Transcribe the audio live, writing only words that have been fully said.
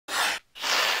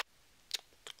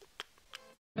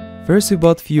First we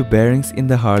bought few bearings in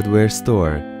the hardware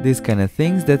store, these kind of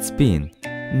things that spin.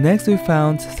 Next we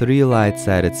found 3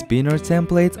 light-sided spinner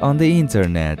templates on the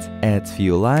internet, add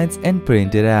few lines and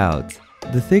print it out.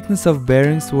 The thickness of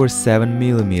bearings were 7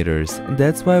 mm,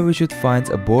 that's why we should find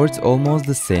a board almost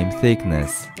the same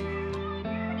thickness.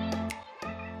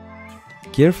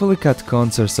 Carefully cut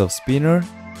contours of spinner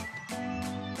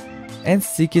and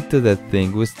stick it to that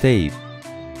thing with tape.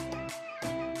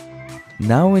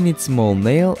 Now we need small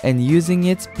nail and using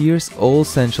it pierce all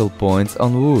central points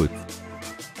on wood.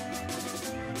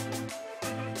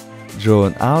 Draw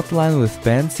an outline with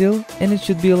pencil and it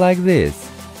should be like this.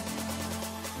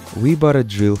 We bought a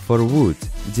drill for wood.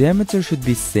 Diameter should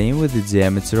be same with the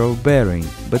diameter of bearing,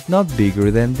 but not bigger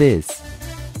than this.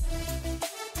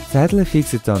 Tightly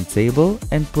fix it on table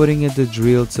and putting the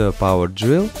drill to a power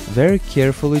drill, very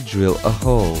carefully drill a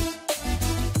hole.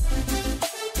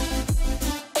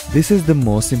 This is the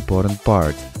most important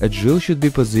part. A drill should be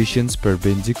positioned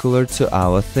perpendicular to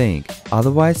our thing,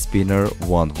 otherwise spinner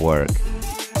won't work.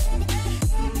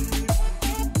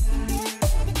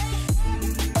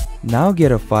 Now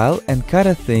get a file and cut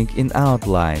a thing in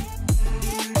outline.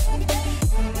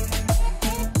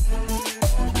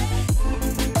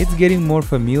 It's getting more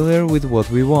familiar with what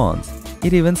we want.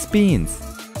 It even spins.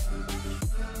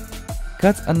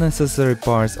 Cut unnecessary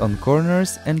parts on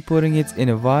corners and putting it in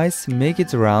a vise, make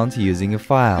it round using a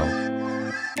file.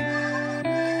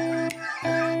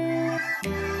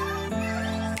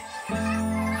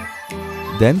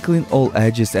 Then clean all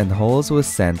edges and holes with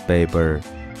sandpaper.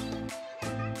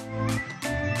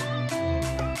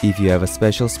 If you have a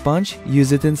special sponge,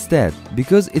 use it instead,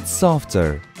 because it's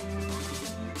softer.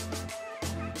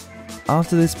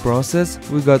 After this process,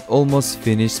 we got almost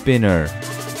finished spinner.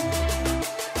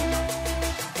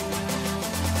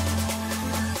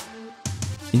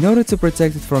 In order to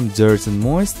protect it from dirt and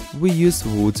moist, we use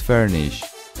wood varnish.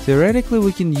 Theoretically,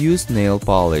 we can use nail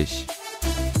polish.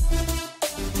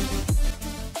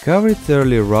 Cover it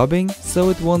thoroughly rubbing so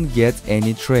it won't get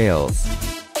any trails.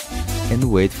 And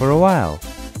wait for a while.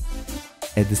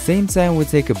 At the same time we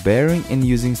take a bearing and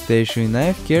using stationary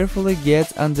knife carefully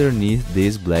get underneath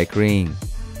this black ring.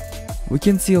 We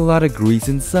can see a lot of grease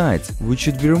inside, which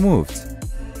should be removed.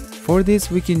 For this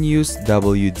we can use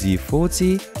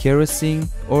WD-40, kerosene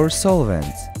or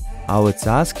solvent. Our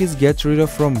task is get rid of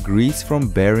from grease from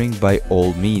bearing by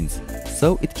all means,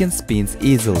 so it can spin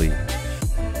easily.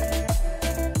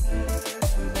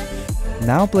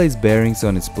 Now place bearings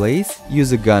on its place,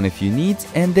 use a gun if you need,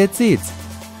 and that's it.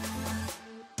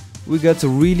 We got a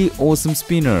really awesome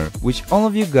spinner, which all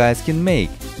of you guys can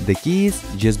make. The key is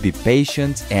just be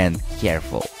patient and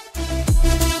careful.